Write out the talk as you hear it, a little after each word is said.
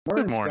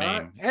Good Morning,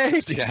 Scott. morning.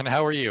 Hey, Dan,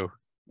 how are you?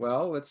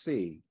 Well, let's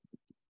see.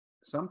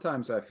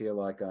 Sometimes I feel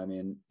like I'm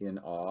in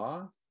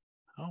awe.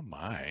 Oh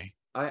my.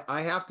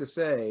 I have to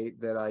say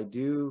that I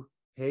do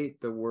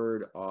hate the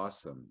word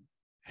awesome.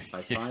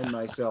 I find Yeah.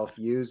 myself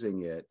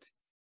using it,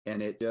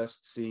 and it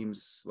just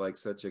seems like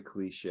such a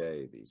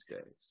cliche these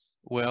days.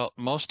 Well,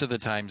 most of the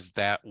times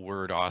that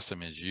word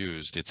awesome is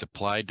used, it's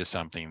applied to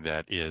something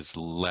that is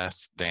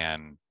less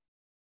than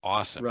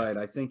awesome. Right.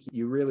 I think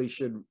you really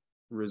should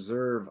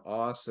reserve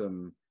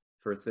awesome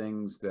for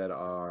things that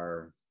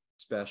are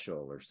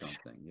special or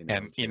something,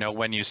 And, just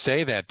when you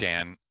say that,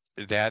 Dan,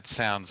 that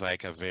sounds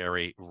like a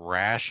very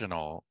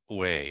rational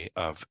way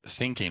of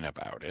thinking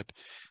about it.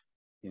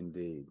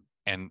 indeed.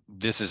 And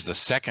this is the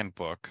second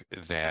book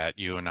that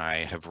you and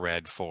I have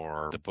read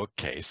for the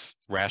bookcase,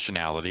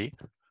 Rationality,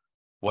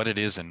 What It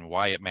Is and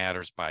Why It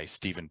Matters by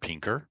Steven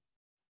Pinker.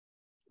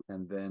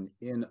 And then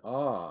In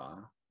Awe,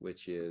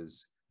 which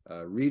is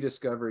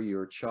rediscover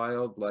your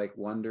childlike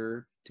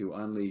wonder to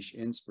unleash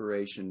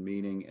inspiration,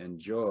 meaning, and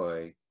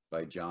joy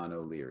by John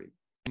O'Leary.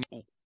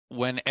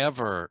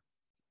 Whenever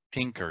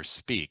Pinker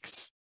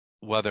speaks,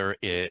 whether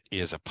it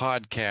is a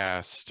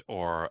podcast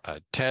or a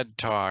TED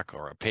talk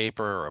or a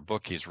paper or a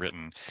book he's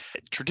written,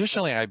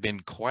 traditionally I've been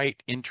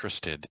quite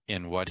interested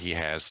in what he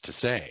has to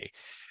say.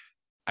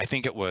 I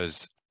think it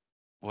was,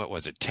 what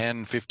was it,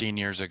 10, 15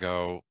 years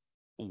ago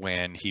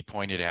when he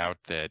pointed out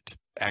that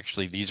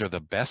actually these are the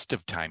best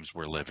of times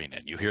we're living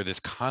in. You hear this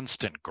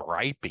constant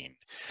griping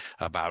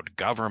about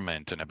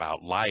government and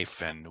about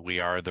life, and we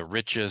are the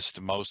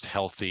richest, most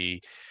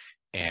healthy,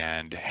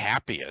 and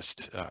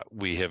happiest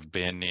we have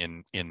been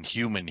in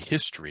human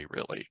history,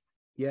 really.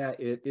 Yeah,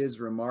 it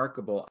is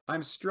remarkable.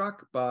 I'm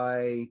struck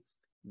by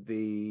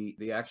the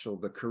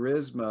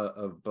charisma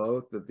of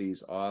both of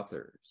these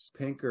authors.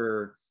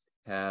 Pinker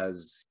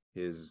has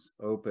his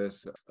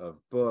opus of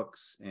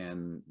books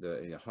and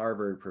the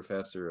Harvard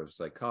professor of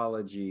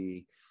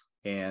psychology.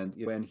 And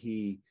when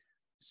he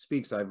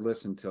speaks, I've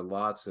listened to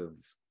lots of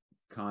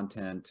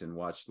content and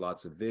watched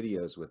lots of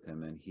videos with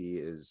him, and he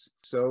is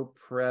so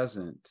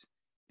present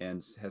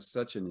and has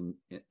such an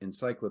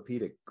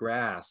encyclopedic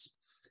grasp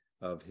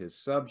of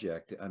his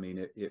subject. I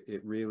mean,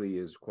 it really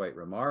is quite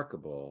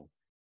remarkable.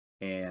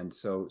 And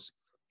so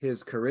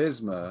his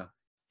charisma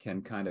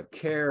can kind of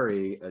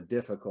carry a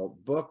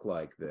difficult book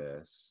like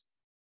this.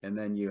 And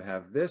then you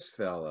have this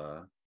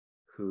fella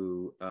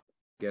who,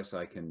 guess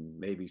I can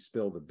maybe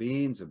spill the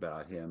beans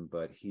about him,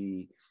 but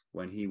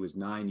when he was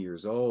 9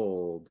 years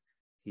old,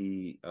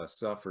 he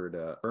suffered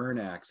a burn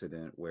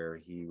accident where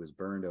he was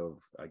burned over,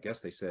 I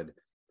guess they said,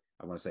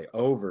 I want to say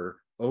over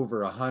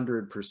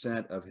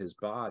 100% of his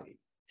body.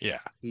 Yeah.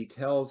 He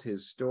tells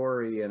his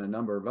story and a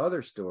number of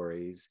other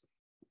stories,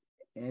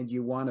 and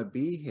you want to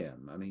be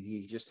him. I mean,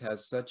 he just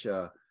has such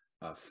a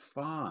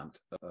font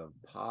of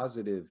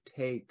positive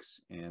takes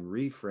and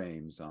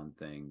reframes on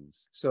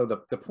things. So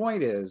the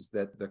point is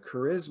that the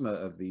charisma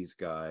of these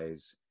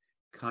guys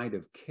kind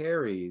of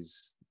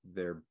carries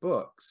their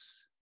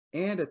books.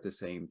 And at the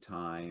same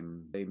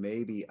time, they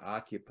maybe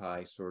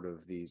occupy sort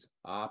of these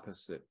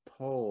opposite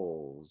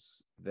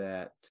poles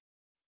that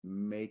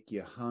make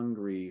you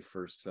hungry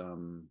for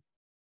some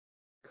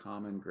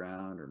common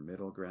ground or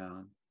middle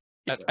ground.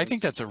 I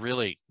think that's a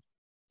really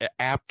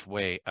apt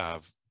way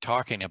of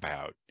talking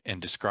about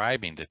and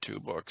describing the two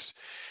books.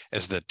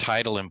 As the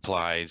title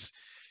implies,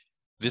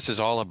 this is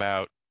all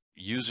about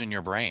using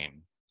your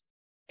brain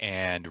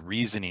and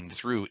reasoning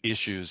through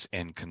issues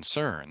and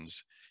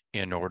concerns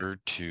in order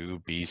to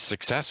be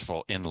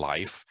successful in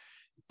life,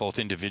 both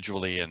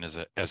individually and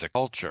as a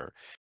culture.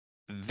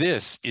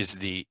 This is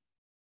the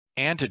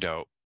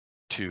antidote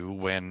to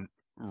when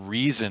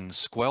reason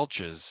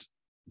squelches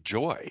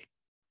joy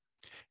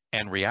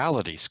and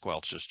reality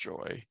squelches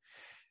joy.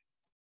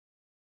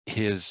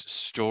 His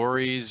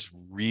stories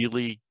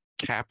really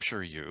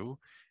capture you,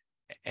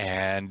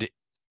 and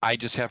I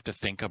just have to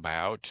think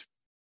about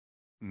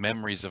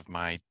memories of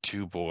my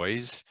two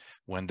boys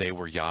when they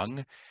were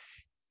young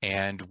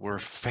and were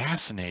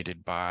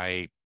fascinated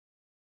by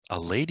a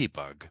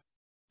ladybug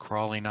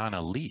crawling on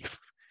a leaf,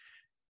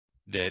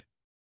 that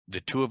the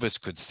two of us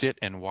could sit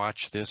and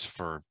watch this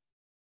for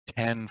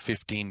 10,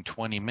 15,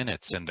 20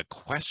 minutes, and the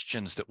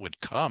questions that would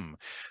come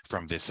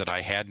from this that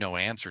I had no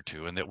answer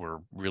to and that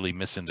were really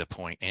missing the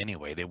point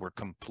anyway. They were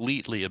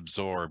completely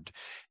absorbed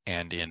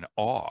and in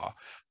awe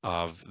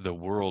of the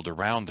world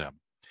around them.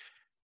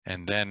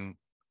 And then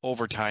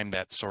over time,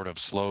 that sort of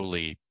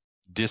slowly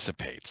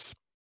dissipates,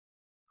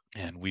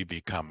 and we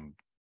become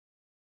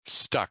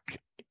stuck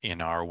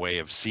in our way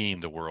of seeing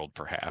the world,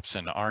 perhaps,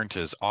 and aren't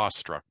as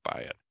awestruck by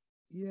it.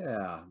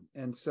 Yeah.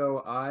 And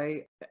so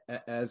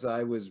as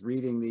I was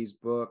reading these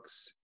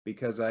books,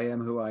 because I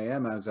am who I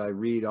am, as I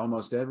read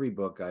almost every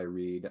book I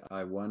read,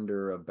 I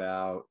wonder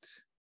about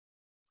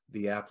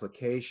the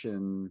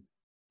application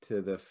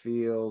to the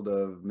field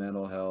of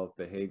mental health,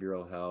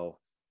 behavioral health,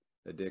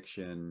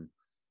 addiction.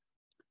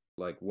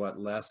 Like, what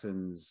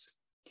lessons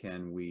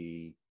can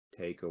we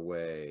take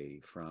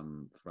away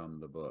from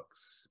the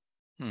books?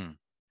 Hmm.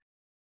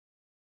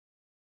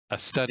 a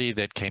study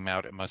that came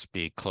out, it must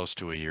be close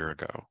to a year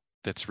ago,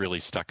 that's really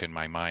stuck in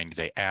my mind.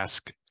 They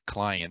asked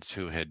clients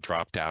who had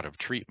dropped out of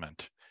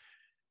treatment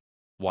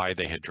why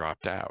they had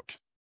dropped out.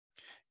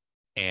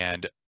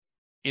 And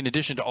in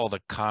addition to all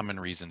the common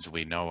reasons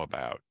we know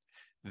about,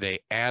 they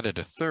added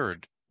a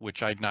third,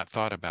 which I'd not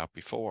thought about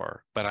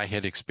before, but I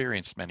had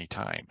experienced many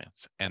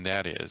times. And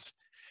that is,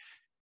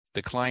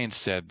 the clients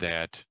said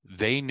that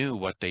they knew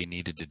what they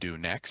needed to do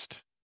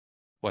next,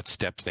 what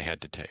steps they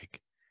had to take.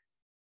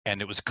 And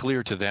it was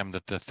clear to them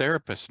that the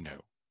therapist knew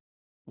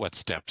what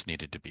steps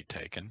needed to be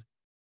taken,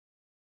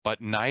 but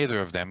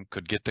neither of them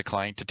could get the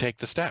client to take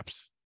the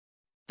steps.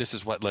 This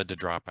is what led to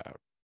dropout.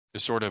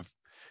 This sort of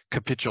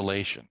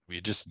capitulation.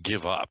 We just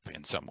give up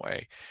in some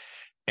way.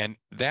 And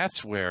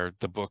that's where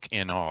the book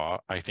In Awe,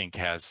 I think,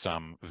 has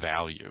some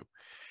value.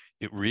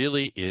 It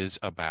really is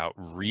about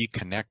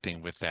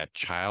reconnecting with that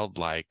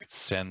childlike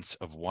sense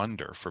of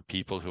wonder for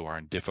people who are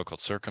in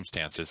difficult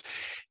circumstances.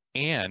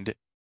 And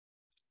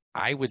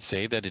I would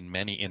say that in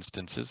many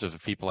instances of the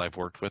people I've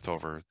worked with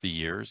over the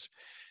years,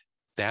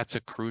 that's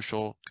a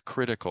crucial,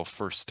 critical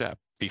first step.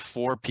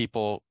 Before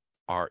people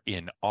are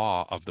in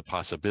awe of the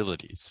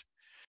possibilities,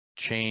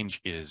 change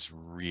is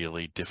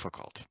really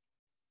difficult.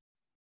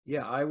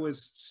 Yeah, I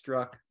was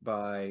struck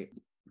by,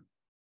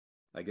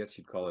 I guess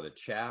you'd call it a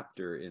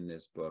chapter in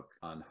this book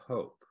on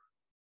hope,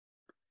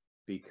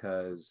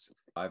 because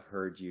I've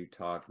heard you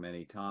talk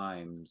many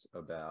times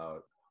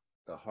about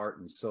the heart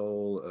and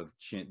soul of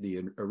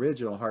the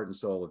original Heart and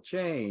Soul of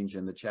Change,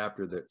 and the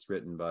chapter that's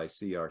written by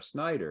C.R.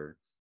 Snyder.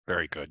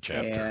 Very good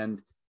chapter.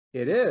 And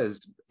it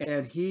is.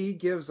 And he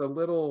gives a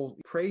little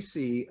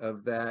précis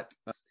of that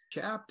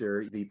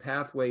chapter, the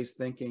pathways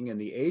thinking and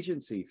the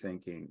agency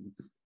thinking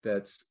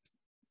that's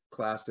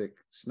classic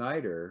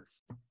Snyder.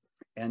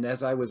 And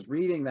as I was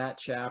reading that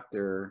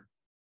chapter,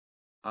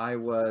 I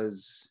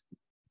was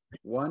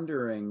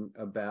wondering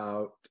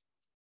about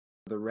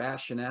the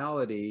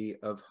rationality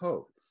of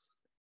hope.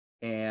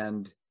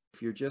 And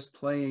if you're just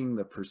playing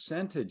the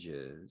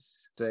percentages,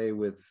 say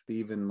with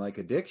even like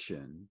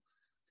addiction,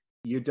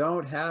 you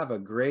don't have a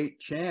great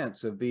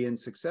chance of being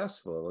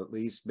successful, at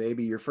least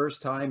maybe your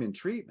first time in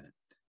treatment.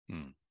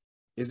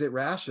 Is it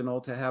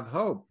rational to have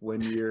hope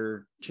when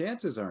your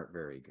chances aren't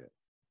very good?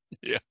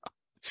 Yeah.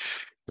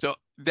 So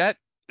that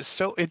is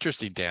so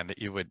interesting, Dan, that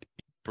you would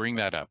bring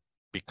that up,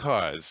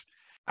 because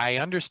I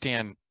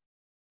understand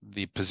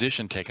the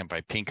position taken by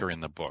Pinker in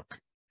the book.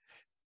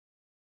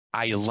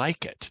 I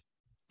like it.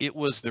 It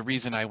was the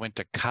reason I went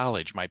to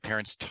college. My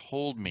parents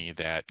told me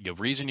that the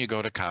reason you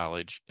go to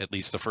college, at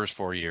least the first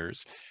 4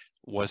 years,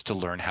 was to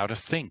learn how to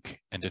think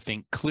and to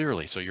think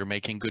clearly, so you're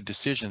making good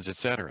decisions,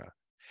 etc.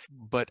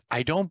 But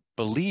I don't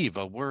believe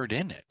a word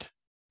in it,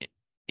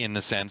 in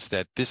the sense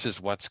that this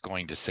is what's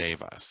going to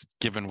save us,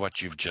 given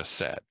what you've just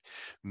said.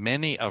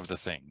 Many of the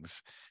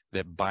things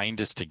that bind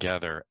us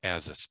together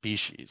as a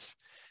species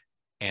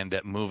and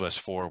that move us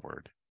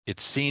forward, it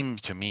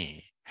seems to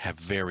me, have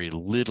very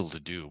little to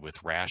do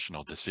with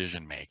rational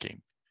decision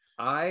making.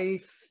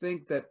 I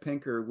think that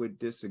Pinker would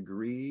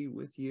disagree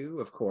with you,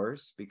 of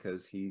course,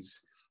 because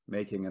he's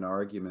making an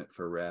argument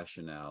for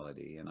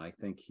rationality. And I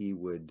think he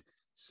would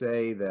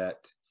say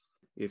that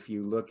if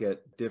you look at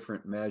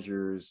different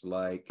measures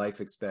like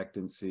life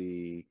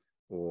expectancy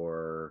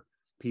or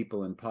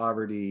people in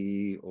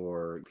poverty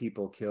or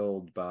people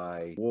killed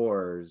by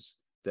wars,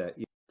 that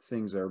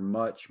things are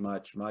much,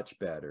 much, much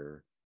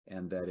better,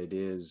 and that it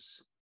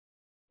is,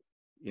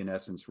 in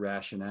essence,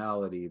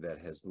 rationality that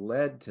has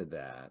led to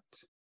that.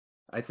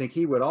 I think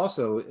he would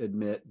also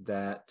admit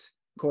that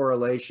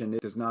correlation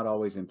does not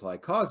always imply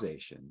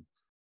causation.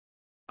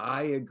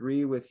 I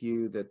agree with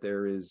you that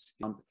there is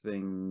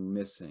something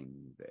missing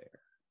there.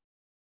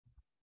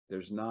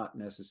 There's not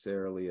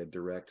necessarily a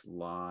direct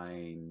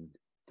line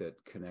that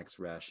connects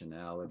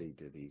rationality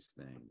to these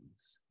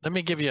things. Let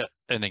me give you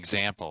an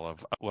example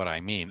of what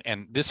I mean.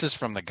 And this is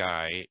from the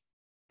guy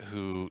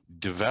who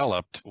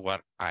developed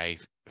what I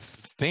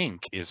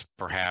think is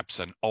perhaps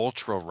an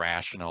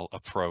ultra-rational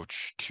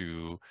approach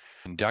to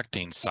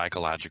conducting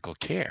psychological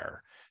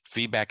care.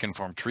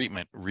 Feedback-informed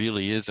treatment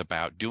really is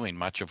about doing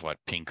much of what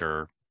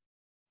Pinker,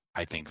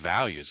 I think,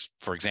 values.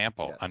 For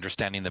example, Yes.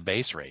 Understanding the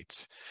base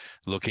rates,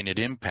 looking at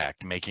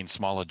impact, making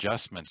small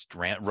adjustments,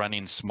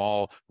 running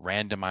small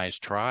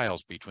randomized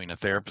trials between a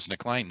therapist and a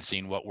client, and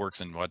seeing what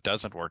works and what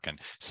doesn't work, and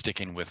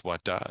sticking with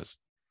what does.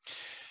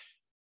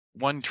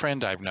 One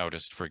trend I've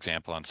noticed, for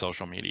example, on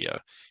social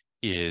media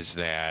is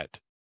that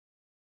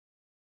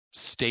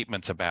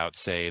statements about,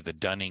 say, the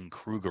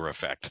Dunning-Kruger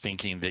effect,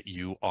 thinking that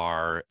you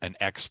are an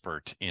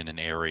expert in an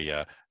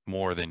area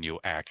more than you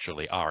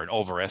actually are, and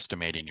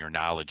overestimating your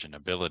knowledge and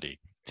ability.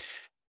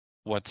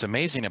 What's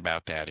amazing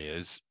about that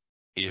is,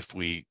 if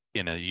we,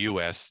 in the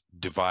US,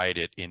 divide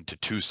it into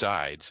two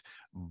sides,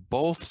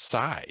 both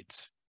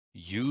sides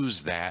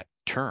use that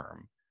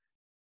term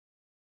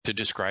to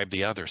describe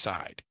the other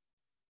side.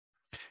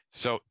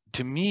 So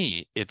to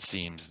me, it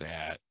seems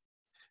that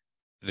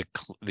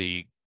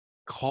the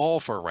call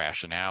for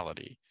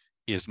rationality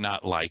is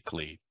not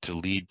likely to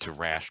lead to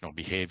rational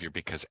behavior,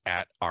 because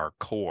at our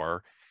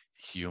core,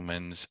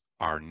 humans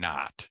are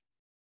not.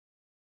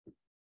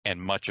 And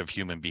much of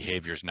human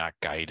behavior is not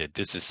guided.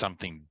 This is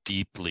something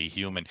deeply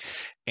human.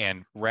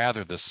 And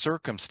rather, the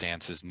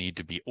circumstances need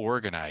to be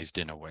organized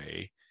in a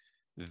way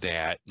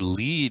that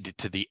lead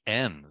to the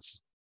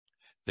ends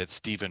that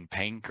Steven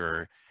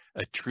Pinker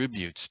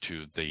attributes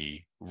to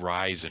the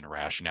rise in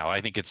rationality.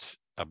 I think it's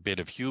a bit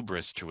of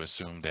hubris to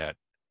assume that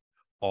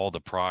all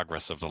the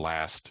progress of the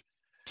last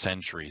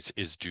centuries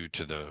is due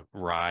to the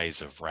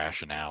rise of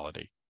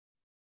rationality.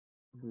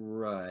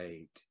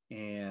 Right.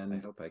 And I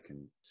hope I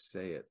can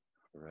say it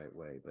the right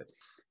way, but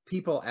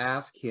people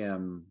ask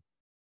him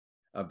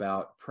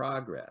about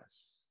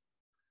progress.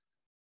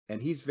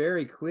 And he's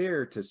very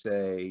clear to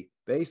say,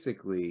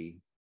 basically,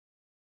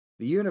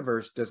 the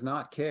universe does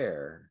not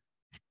care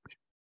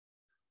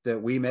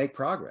that we make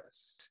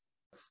progress.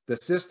 The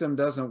system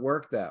doesn't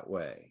work that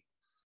way.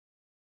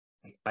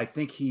 I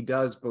think he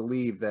does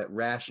believe that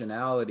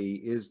rationality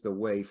is the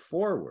way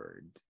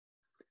forward,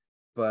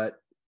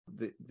 but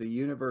the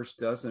universe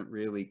doesn't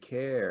really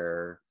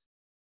care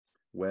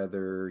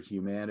whether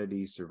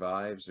humanity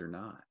survives or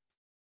not.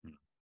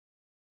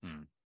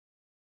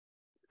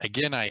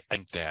 Again, I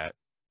think that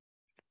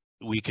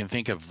we can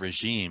think of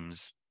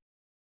regimes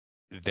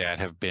that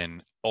have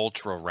been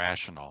ultra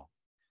rational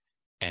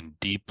and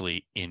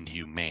deeply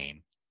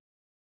inhumane.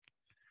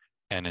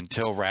 And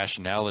until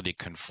rationality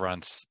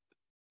confronts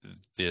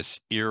this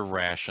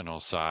irrational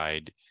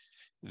side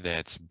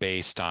that's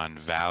based on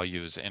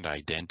values and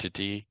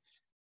identity,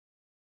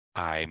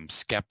 I'm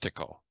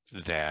skeptical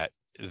that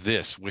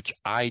this, which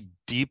I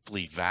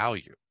deeply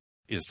value,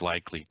 is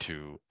likely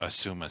to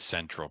assume a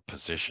central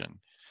position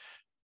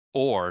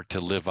or to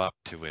live up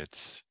to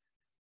its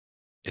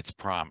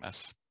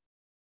promise.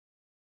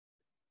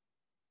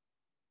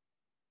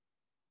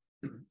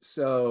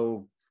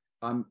 So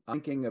I'm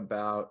thinking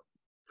about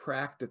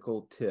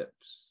practical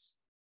tips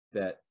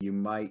that you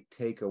might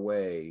take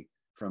away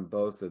from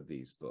both of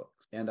these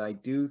books. And I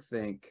do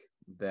think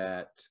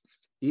that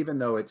even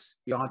though it's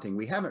daunting,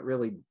 we haven't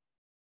really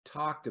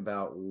talked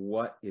about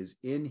what is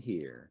in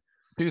here.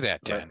 Do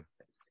that, Dan.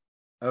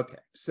 Okay,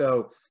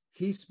 so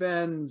he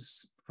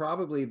spends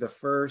probably the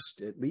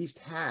first at least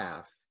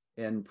half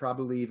and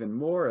probably even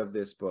more of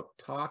this book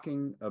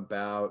talking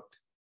about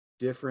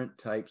different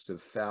types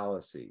of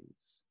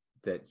fallacies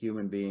that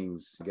human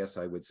beings, I guess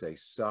I would say,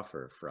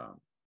 suffer from.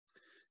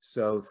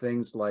 So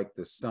things like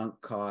the sunk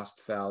cost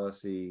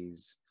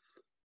fallacies,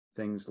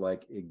 things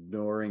like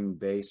ignoring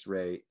base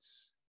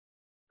rates,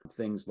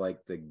 things like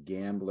the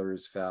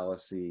gambler's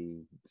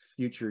fallacy,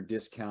 future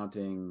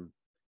discounting,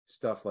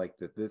 stuff like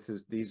that.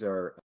 These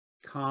are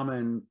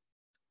common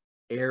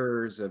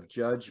errors of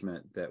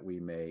judgment that we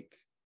make.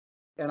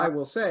 And I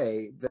will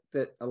say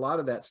that a lot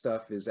of that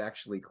stuff is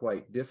actually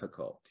quite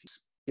difficult.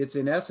 It's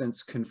in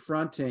essence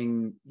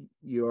confronting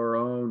your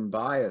own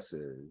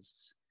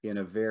biases in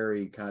a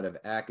very kind of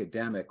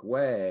academic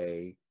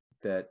way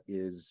that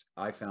is,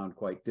 I found,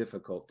 quite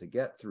difficult to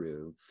get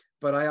through.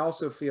 But I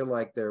also feel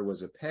like there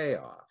was a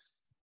payoff,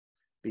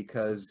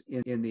 because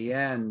in the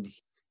end,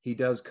 he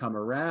does come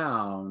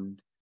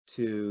around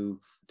to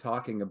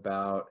talking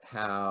about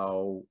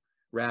how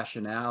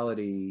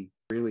rationality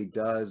really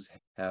does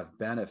have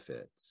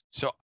benefits.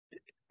 So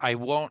I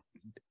won't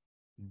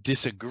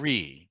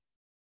disagree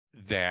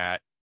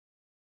that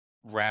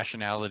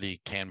rationality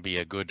can be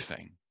a good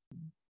thing,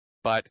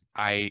 but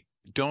I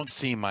don't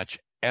see much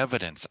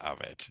evidence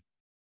of it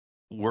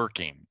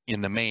working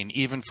in the main,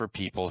 even for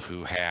people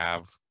who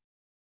have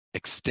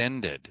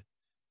extended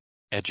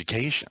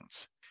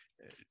educations.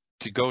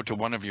 To go to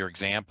one of your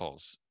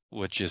examples,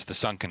 which is the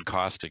sunken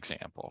cost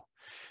example,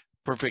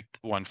 perfect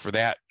one for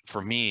that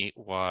for me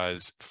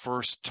was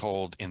first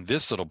told in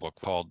this little book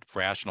called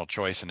Rational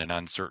Choice in an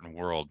Uncertain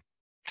World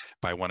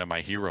by one of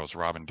my heroes,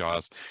 Robin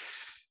Dawes.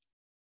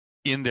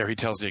 In there, he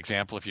tells the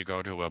example, if you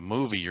go to a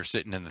movie, you're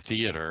sitting in the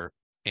theater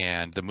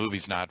and the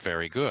movie's not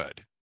very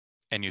good.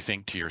 And you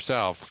think to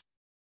yourself,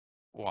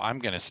 well, I'm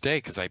going to stay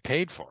because I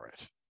paid for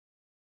it.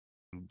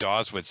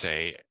 Dawes would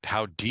say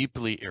how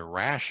deeply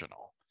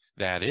irrational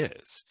that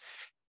is.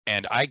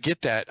 And I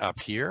get that up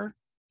here.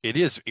 It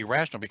is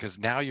irrational because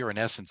now you're in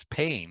essence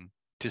paying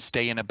to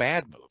stay in a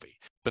bad movie.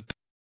 But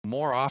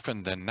more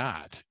often than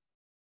not,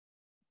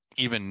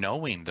 even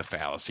knowing the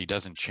fallacy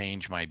doesn't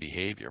change my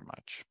behavior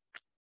much.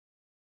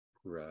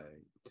 Right.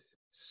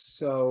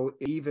 So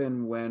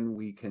even when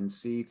we can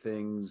see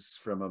things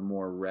from a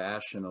more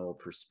rational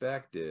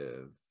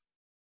perspective,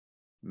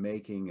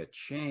 making a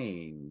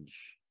change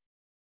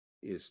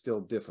is still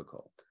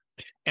difficult.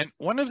 And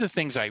one of the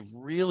things I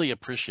really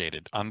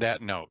appreciated on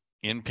that note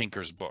in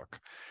Pinker's book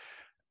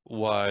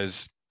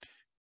was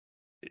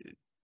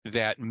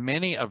that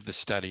many of the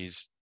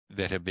studies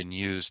that have been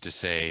used to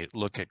say,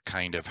 look at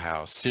kind of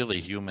how silly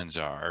humans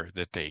are,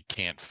 that they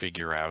can't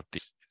figure out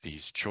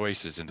these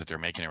choices and that they're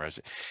making errors,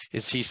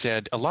 is he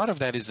said a lot of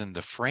that is in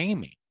the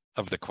framing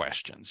of the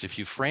questions. If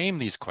you frame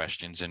these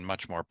questions in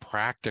much more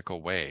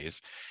practical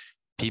ways,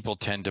 people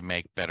tend to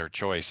make better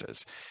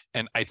choices.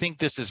 And I think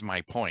this is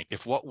my point.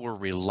 If what we're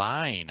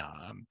relying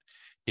on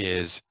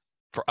is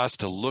for us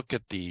to look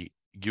at the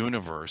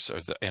universe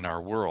or in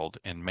our world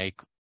and make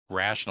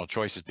rational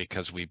choices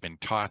because we've been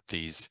taught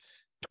these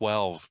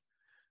 12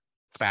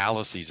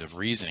 fallacies of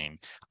reasoning,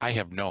 I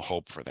have no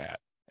hope for that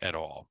at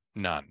all.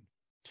 None.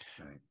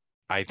 Right.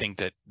 I think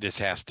that this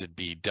has to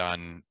be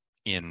done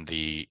in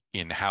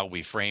how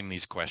we frame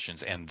these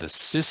questions and the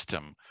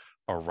system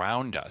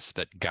around us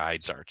that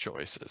guides our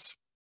choices.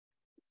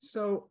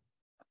 So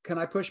can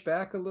I push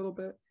back a little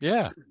bit?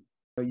 Yeah.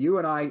 You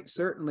and I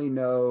certainly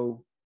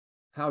know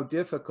how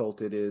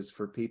difficult it is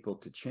for people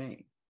to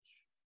change,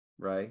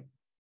 right?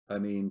 I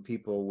mean,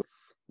 people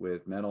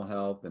with mental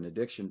health and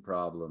addiction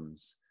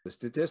problems, the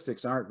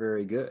statistics aren't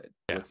very good.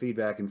 Yeah. With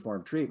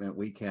feedback-informed treatment,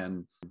 we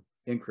can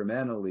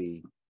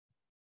incrementally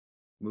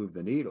move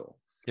the needle.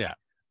 Yeah.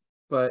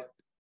 But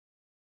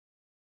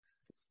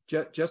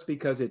just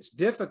because it's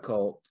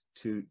difficult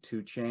to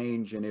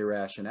change an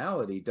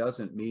irrationality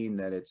doesn't mean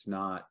that it's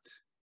not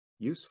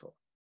useful.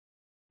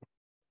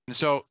 And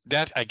so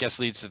that, I guess,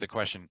 leads to the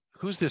question,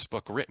 who's this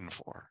book written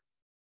for?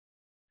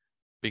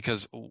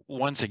 Because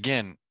once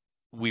again,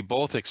 we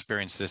both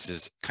experienced this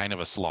as kind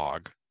of a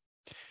slog.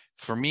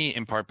 For me,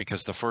 in part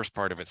because the first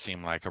part of it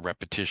seemed like a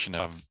repetition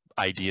of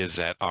ideas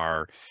that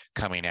are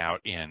coming out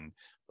in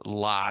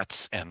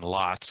lots and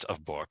lots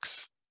of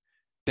books.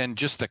 Then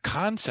just the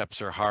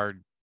concepts are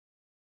hard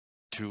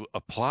to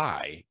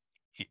apply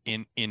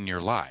in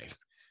your life.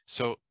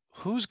 So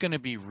who's going to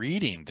be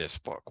reading this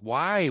book?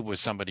 Why would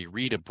somebody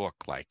read a book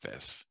like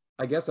this?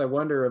 I guess I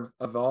wonder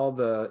of all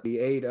the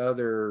 8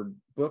 other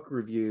book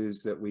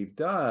reviews that we've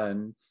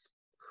done,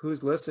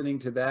 who's listening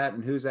to that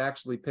and who's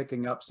actually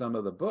picking up some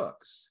of the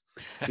books?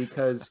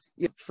 Because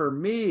for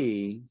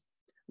me,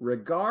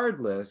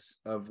 regardless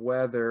of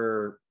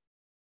whether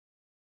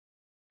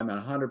I'm in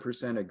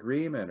 100%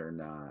 agreement or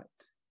not,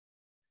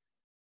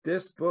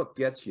 this book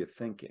gets you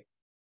thinking.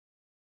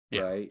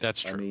 Yeah, right?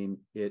 That's true. I mean,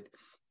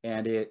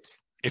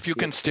 if you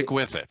can stick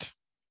with it.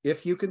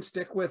 If you can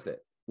stick with it,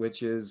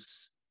 which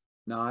is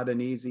not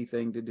an easy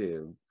thing to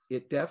do,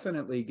 it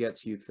definitely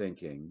gets you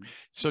thinking.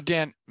 So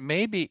Dan,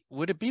 maybe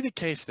would it be the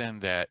case then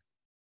that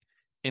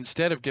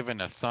instead of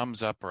giving a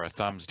thumbs up or a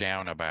thumbs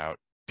down about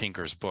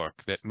Pinker's book,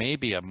 that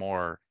maybe a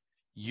more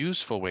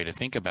useful way to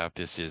think about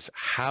this is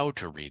how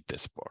to read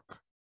this book?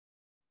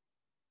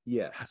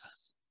 Yes.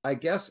 I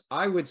guess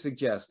I would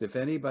suggest if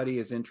anybody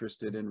is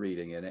interested in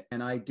reading it,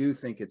 and I do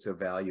think it's a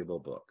valuable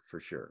book for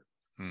sure,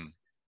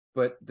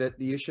 but that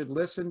you should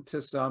listen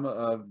to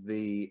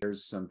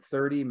there's some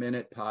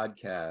 30-minute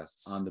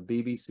podcasts on the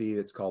BBC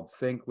that's called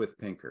Think with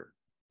Pinker.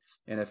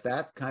 And if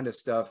that kind of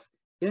stuff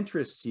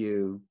interests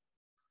you,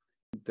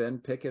 then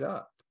pick it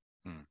up.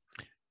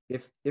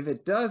 If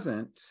it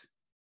doesn't,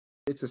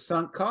 it's a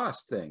sunk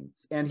cost thing.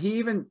 And he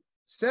even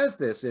says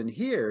this in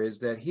here, is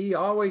that he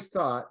always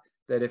thought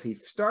that if he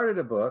started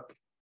a book,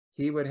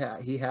 he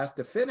has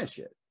to finish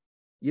it.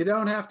 You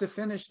don't have to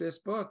finish this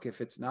book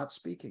if it's not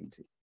speaking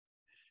to you.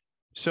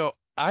 So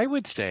I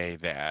would say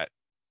that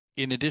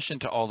in addition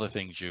to all the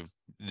things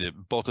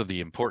both of the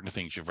important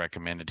things you've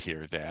recommended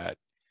here, that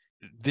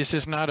this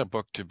is not a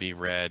book to be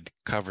read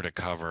cover to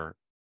cover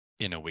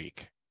in a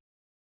week.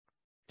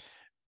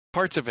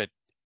 Parts of it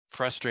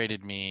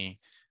frustrated me.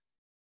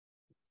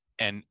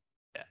 And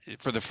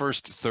for the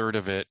first third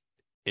of it,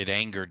 it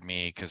angered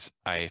me because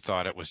I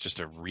thought it was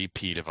just a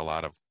repeat of a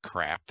lot of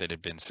crap that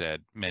had been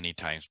said many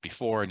times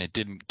before, and it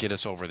didn't get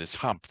us over this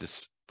hump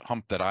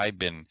that I've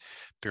been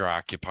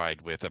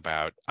preoccupied with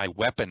about I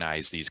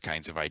weaponize these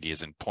kinds of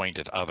ideas and point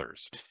at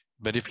others.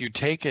 But if you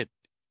take it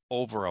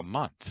over a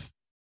month,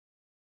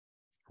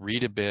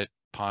 read a bit,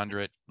 ponder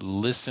it,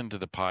 listen to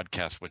the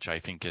podcast, which I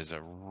think is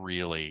a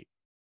really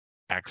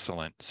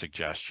excellent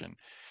suggestion,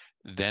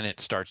 then it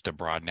starts to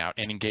broaden out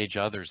and engage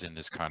others in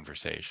this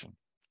conversation.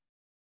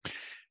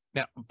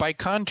 Now, by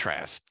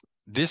contrast,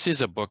 this is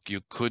a book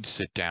you could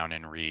sit down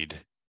and read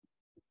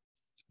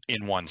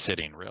in one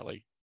sitting,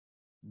 really.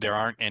 There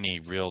aren't any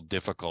real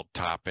difficult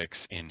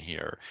topics in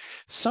here.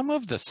 Some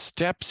of the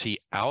steps he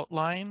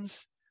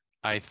outlines,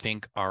 I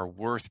think, are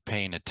worth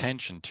paying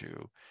attention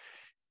to.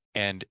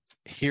 And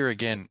here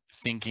again,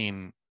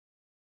 thinking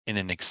in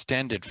an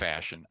extended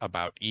fashion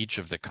about each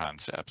of the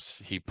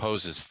concepts. He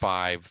poses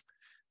 5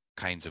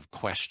 kinds of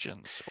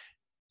questions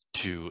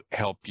to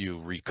help you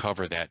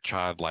recover that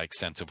childlike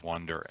sense of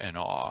wonder and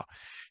awe.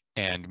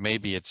 And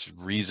maybe it's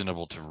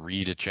reasonable to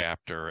read a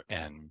chapter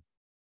and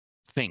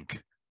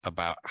think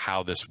about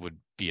how this would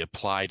be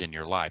applied in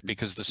your life,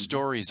 because the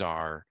stories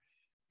are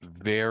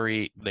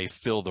they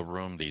fill the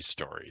room, these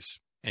stories.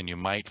 And you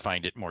might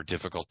find it more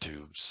difficult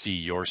to see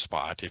your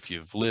spot if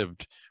you've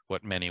lived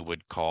what many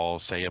would call,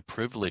 say, a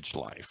privileged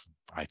life.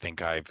 I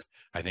think I've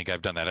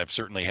done that. I've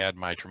certainly had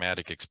my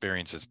traumatic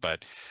experiences,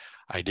 but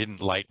I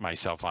didn't light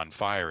myself on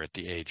fire at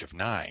the age of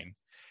 9,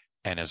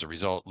 and as a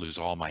result lose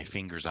all my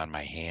fingers on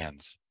my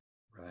hands.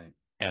 Right.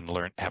 And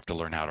have to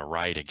learn how to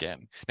write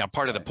again. Now,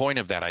 part of the point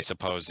of that, I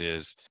suppose,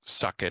 is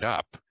suck it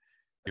up.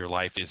 Your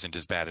life isn't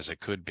as bad as it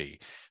could be.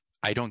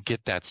 I don't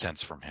get that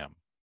sense from him,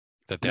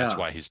 that's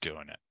why he's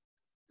doing it.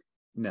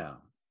 No.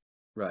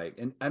 Right.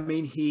 And I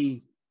mean,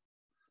 he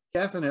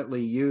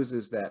definitely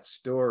uses that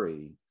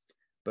story,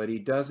 but he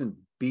doesn't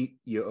beat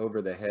you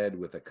over the head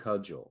with a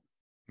cudgel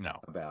No,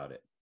 about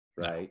it,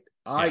 no. right?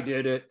 I Yeah,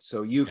 did it,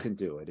 so you yeah. can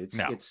do it.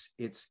 No,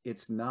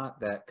 It's not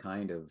that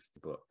kind of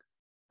book.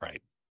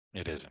 right.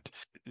 It isn't.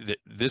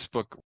 This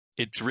book,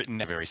 it's written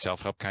in a very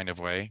self-help kind of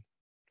way.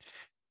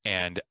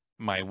 And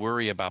my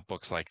worry about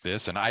books like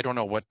this, and I don't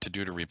know what to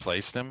do to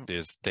replace them,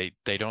 is they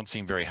don't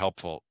seem very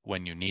helpful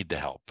when you need the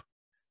help.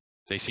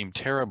 They seem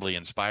terribly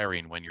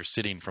inspiring when you're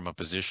sitting from a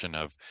position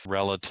of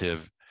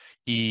relative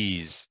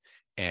ease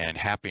and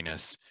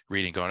happiness,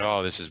 reading, going,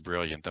 oh, this is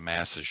brilliant. The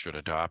masses should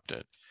adopt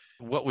it.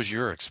 What was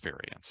your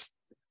experience?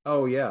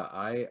 Oh yeah,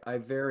 I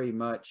very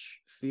much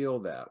feel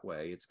that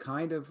way. It's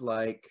kind of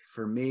like,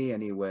 for me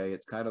anyway,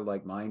 it's kind of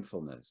like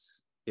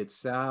mindfulness. It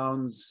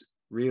sounds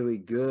really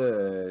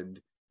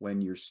good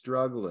when you're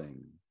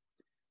struggling,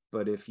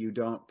 but if you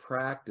don't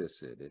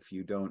practice it, if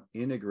you don't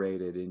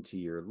integrate it into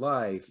your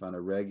life on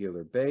a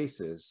regular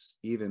basis,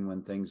 even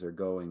when things are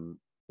going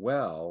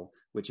well,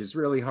 which is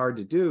really hard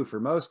to do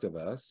for most of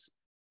us,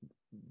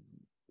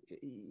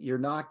 you're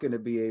not going to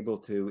be able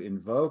to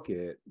invoke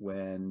it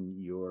when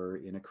you're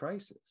in a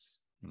crisis.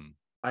 Hmm.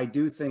 I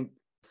do think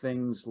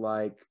things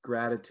like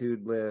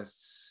gratitude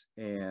lists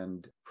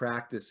and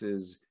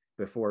practices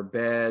before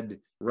bed,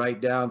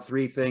 write down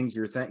 3 things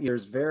you're thankful.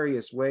 There's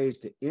various ways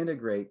to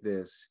integrate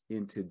this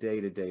into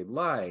day-to-day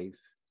life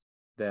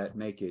that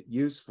make it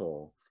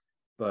useful,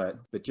 but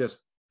just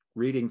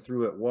reading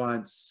through it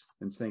once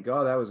and think,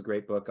 oh, that was a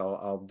great book,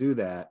 I'll do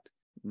that.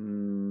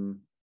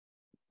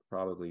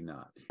 Probably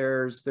not.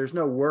 There's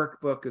no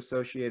workbook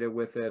associated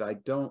with it. I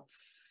don't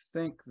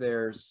think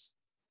there's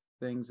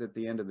things at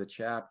the end of the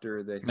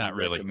chapter that he Not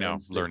really. No,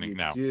 recommends that learning you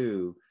now.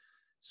 do.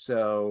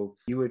 So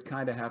you would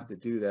kind of have to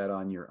do that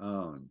on your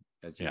own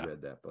as you Yeah.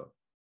 read that book.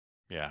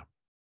 Yeah.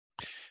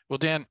 Well,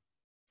 Dan,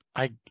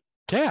 I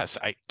guess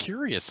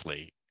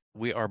curiously,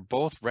 we are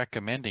both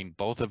recommending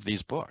both of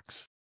these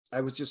books.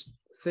 I was just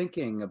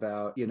thinking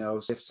about,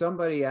 if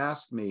somebody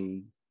asked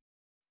me,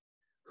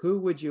 who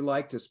would you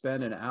like to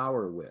spend an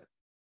hour with?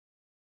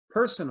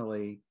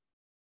 Personally,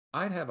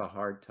 I'd have a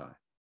hard time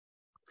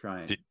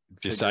trying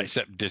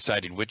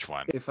Deciding which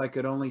one. if I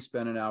could only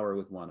spend an hour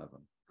with one of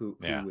them, who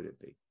would it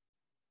be?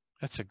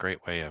 That's a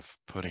great way of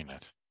putting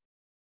it.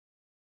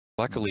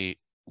 Luckily,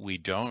 we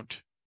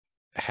don't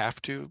have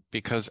to,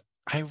 because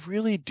I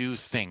really do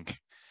think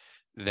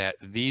that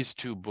these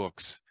two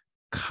books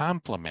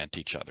complement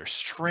each other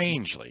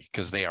strangely,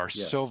 because they are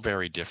so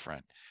very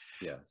different.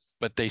 Yes.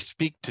 But they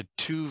speak to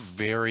two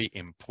very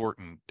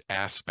important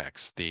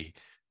aspects: the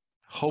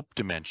hope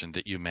dimension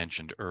that you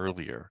mentioned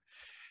earlier,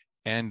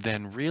 and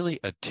then really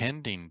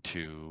attending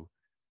to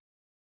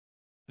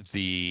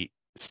the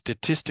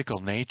statistical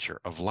nature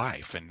of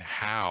life and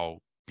how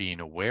being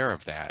aware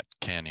of that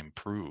can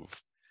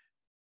improve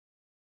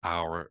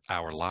our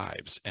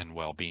lives and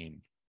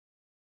well-being.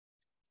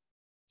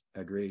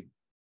 Agreed.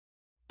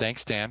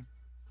 Thanks, Dan.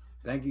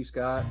 Thank you,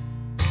 Scott.